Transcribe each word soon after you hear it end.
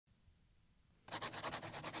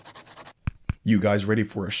You guys ready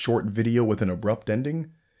for a short video with an abrupt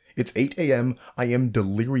ending? It's 8 AM, I am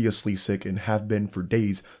deliriously sick and have been for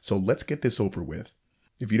days, so let's get this over with.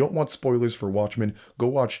 If you don't want spoilers for Watchmen, go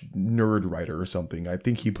watch Nerd Writer or something. I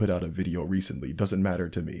think he put out a video recently, doesn't matter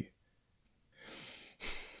to me.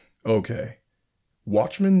 Okay.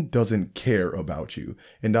 Watchmen doesn't care about you,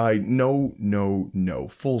 and no,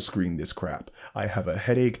 full screen this crap. I have a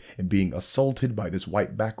headache, and being assaulted by this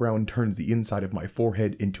white background turns the inside of my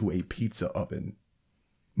forehead into a pizza oven.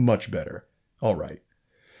 Much better. Alright.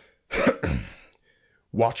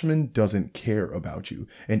 Watchmen doesn't care about you,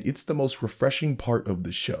 and it's the most refreshing part of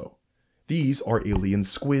the show. These are alien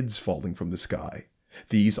squids falling from the sky.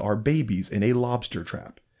 These are babies in a lobster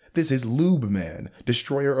trap. This is Lube Man,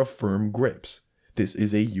 destroyer of firm grips. This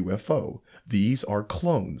is a UFO. These are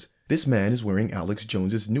clones. This man is wearing Alex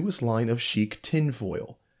Jones's newest line of chic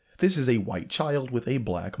tinfoil. This is a white child with a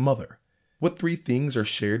black mother. What three things are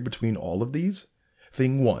shared between all of these?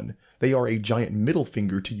 Thing 1, they are a giant middle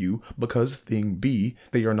finger to you because thing B,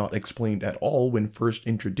 they are not explained at all when first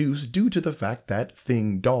introduced due to the fact that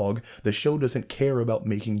thing dog, the show doesn't care about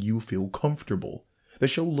making you feel comfortable. The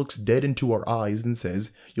show looks dead into our eyes and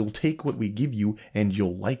says, you'll take what we give you and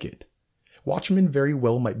you'll like it. Watchmen very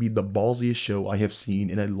well might be the ballsiest show I have seen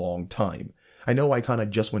in a long time. I know I kinda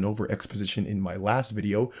just went over exposition in my last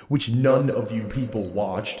video, which none of you people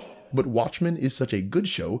watched, but Watchmen is such a good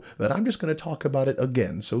show that I'm just gonna talk about it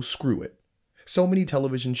again, so screw it. So many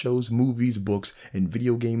television shows, movies, books, and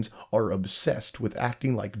video games are obsessed with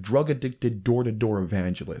acting like drug-addicted door-to-door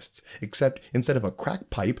evangelists, except instead of a crack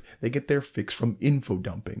pipe, they get their fix from info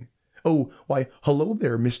dumping. Oh, why, hello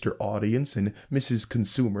there, Mr. Audience and Mrs.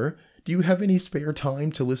 Consumer. Do you have any spare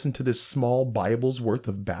time to listen to this small Bible's worth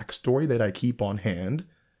of backstory that I keep on hand?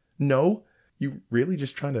 No? You really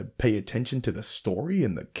just trying to pay attention to the story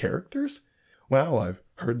and the characters? Wow, I've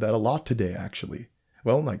heard that a lot today, actually.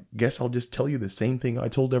 Well, I guess I'll just tell you the same thing I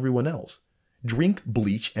told everyone else. Drink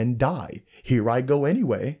bleach and die. Here I go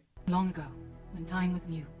anyway. Long ago, when time was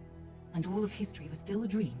new, and all of history was still a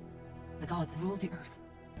dream, the gods ruled the earth.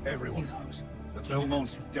 Everyone knows. The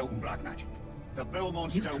Belmonts dealt in black magic. The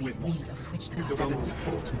Belmonts dealt with monsters. The Belmonts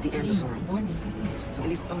fought. The end of worms. So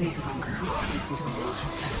lived only to conquer.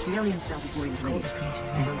 Millions fell before his blade,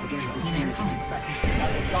 and rose again as his spirit immense.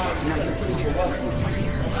 Nightmare creatures were full of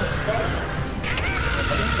fear.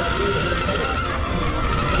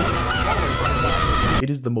 It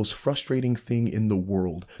is the most frustrating thing in the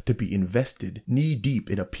world to be invested knee-deep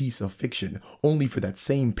in a piece of fiction, only for that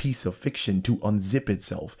same piece of fiction to unzip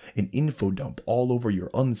itself and info dump all over your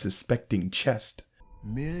unsuspecting chest.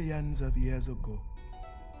 Millions of years ago,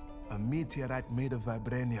 a meteorite made of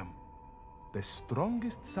vibranium, the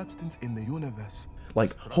strongest substance in the universe.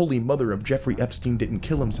 Like, holy mother of Jeffrey Epstein didn't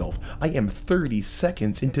kill himself. I am 30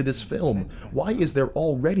 seconds into this film. Why is there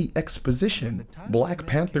already exposition? Black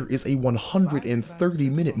Panther is a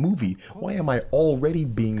 130-minute movie. Why am I already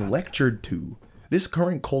being lectured to? This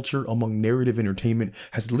current culture among narrative entertainment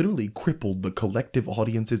has literally crippled the collective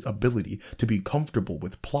audience's ability to be comfortable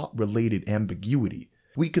with plot-related ambiguity.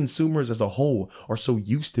 We consumers as a whole are so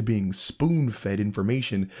used to being spoon-fed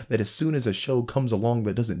information that as soon as a show comes along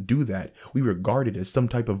that doesn't do that, we regard it as some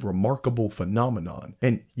type of remarkable phenomenon.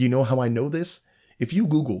 And you know how I know this? If you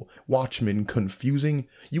Google Watchmen confusing,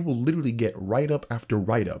 you will literally get write-up after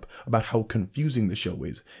write-up about how confusing the show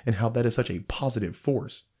is and how that is such a positive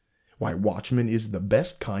force. Why Watchmen is the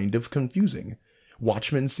best kind of confusing.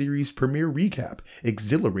 Watchmen series premiere recap,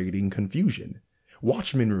 exhilarating confusion.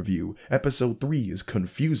 Watchmen review, episode 3 is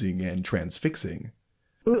confusing and transfixing.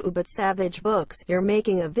 Ooh, but Savage Books, you're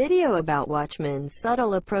making a video about Watchmen's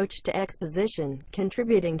subtle approach to exposition,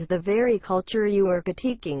 contributing to the very culture you are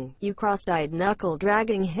critiquing, you cross-eyed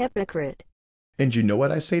knuckle-dragging hypocrite. And you know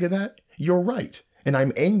what I say to that? You're right, and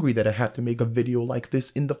I'm angry that I had to make a video like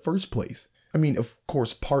this in the first place. I mean, of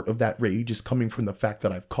course, part of that rage is coming from the fact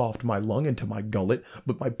that I've coughed my lung into my gullet,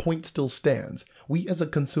 but my point still stands. We as a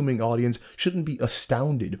consuming audience shouldn't be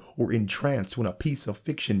astounded or entranced when a piece of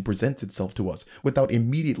fiction presents itself to us without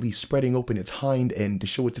immediately spreading open its hind end to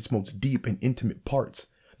show its most deep and intimate parts.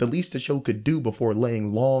 The least a show could do before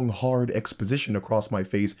laying long, hard exposition across my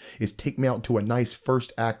face is take me out to a nice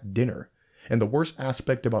first act dinner. And the worst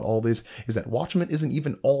aspect about all this is that Watchmen isn't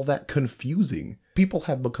even all that confusing. People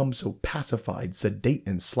have become so pacified, sedate,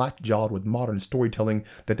 and slack-jawed with modern storytelling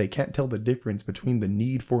that they can't tell the difference between the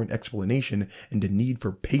need for an explanation and the need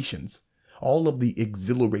for patience. All of the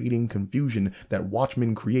exhilarating confusion that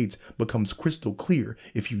Watchmen creates becomes crystal clear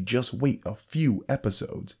if you just wait a few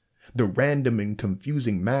episodes. The random and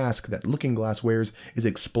confusing mask that Looking Glass wears is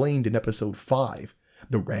explained in episode 5.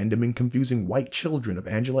 The random and confusing white children of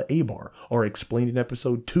Angela Abar are explained in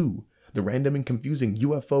episode 2. The random and confusing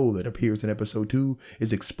UFO that appears in episode 2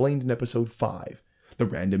 is explained in episode 5. The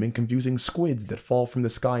random and confusing squids that fall from the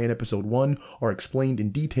sky in episode 1 are explained in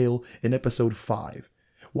detail in episode 5.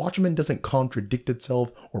 Watchmen doesn't contradict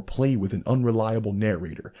itself or play with an unreliable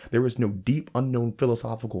narrator. There is no deep, unknown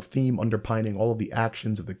philosophical theme underpinning all of the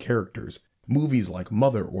actions of the characters. Movies like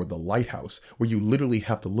Mother or The Lighthouse, where you literally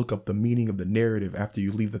have to look up the meaning of the narrative after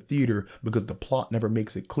you leave the theater because the plot never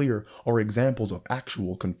makes it clear, are examples of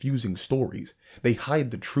actual confusing stories. They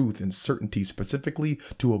hide the truth and certainty specifically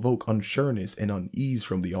to evoke unsureness and unease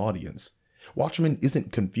from the audience. Watchmen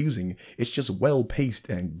isn't confusing, it's just well-paced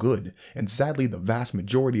and good, and sadly the vast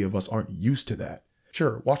majority of us aren't used to that.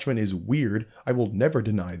 Sure, Watchmen is weird, I will never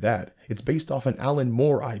deny that. It's based off an Alan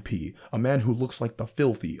Moore IP, a man who looks like the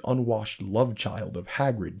filthy, unwashed love child of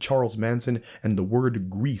Hagrid, Charles Manson, and the word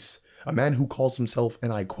Grease. A man who calls himself,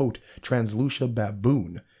 and I quote, Translucia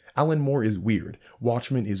Baboon. Alan Moore is weird,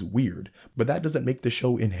 Watchmen is weird, but that doesn't make the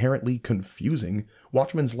show inherently confusing.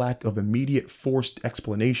 Watchmen's lack of immediate forced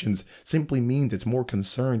explanations simply means it's more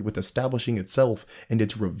concerned with establishing itself and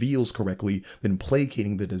its reveals correctly than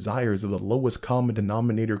placating the desires of the lowest common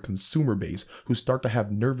denominator consumer base who start to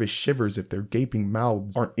have nervous shivers if their gaping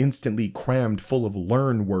mouths aren't instantly crammed full of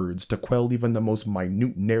learn words to quell even the most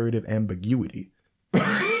minute narrative ambiguity.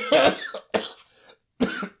 I'm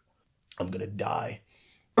gonna die.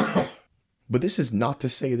 But this is not to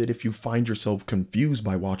say that if you find yourself confused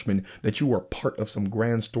by Watchmen, that you are part of some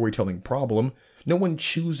grand storytelling problem. No one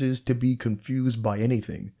chooses to be confused by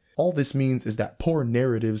anything. All this means is that poor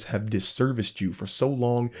narratives have disserviced you for so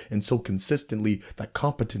long and so consistently that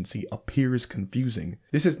competency appears confusing.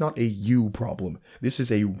 This is not a you problem, this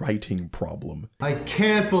is a writing problem. I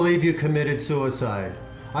can't believe you committed suicide.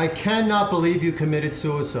 I cannot believe you committed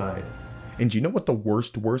suicide. And you know what the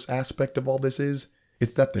worst aspect of all this is?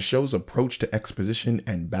 It's that the show's approach to exposition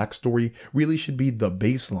and backstory really should be the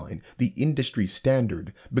baseline, the industry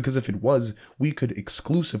standard, because if it was, we could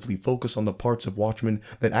exclusively focus on the parts of Watchmen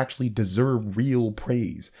that actually deserve real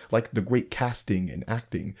praise, like the great casting and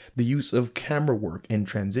acting, the use of camera work and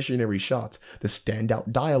transitionary shots, the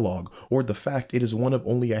standout dialogue, or the fact it is one of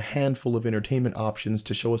only a handful of entertainment options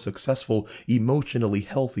to show a successful, emotionally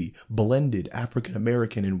healthy, blended African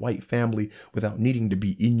American and white family without needing to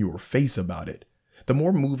be in your face about it. The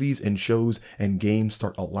more movies and shows and games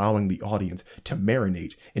start allowing the audience to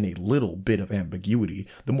marinate in a little bit of ambiguity,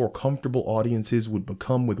 the more comfortable audiences would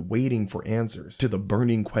become with waiting for answers to the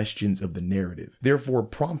burning questions of the narrative, therefore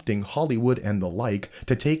prompting Hollywood and the like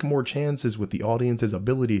to take more chances with the audience's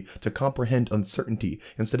ability to comprehend uncertainty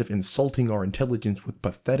instead of insulting our intelligence with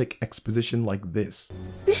pathetic exposition like this.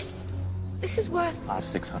 This is worth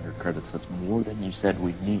 500-600 credits. That's more than you said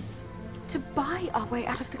we'd need. to buy our way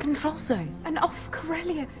out of the control zone and off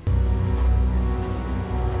Corellia.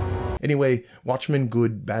 Anyway, Watchmen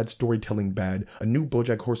good, bad storytelling bad. A new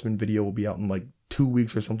BoJack Horseman video will be out in like 2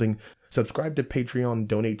 weeks or something. Subscribe to Patreon,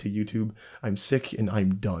 donate to YouTube. I'm sick and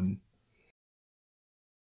I'm done.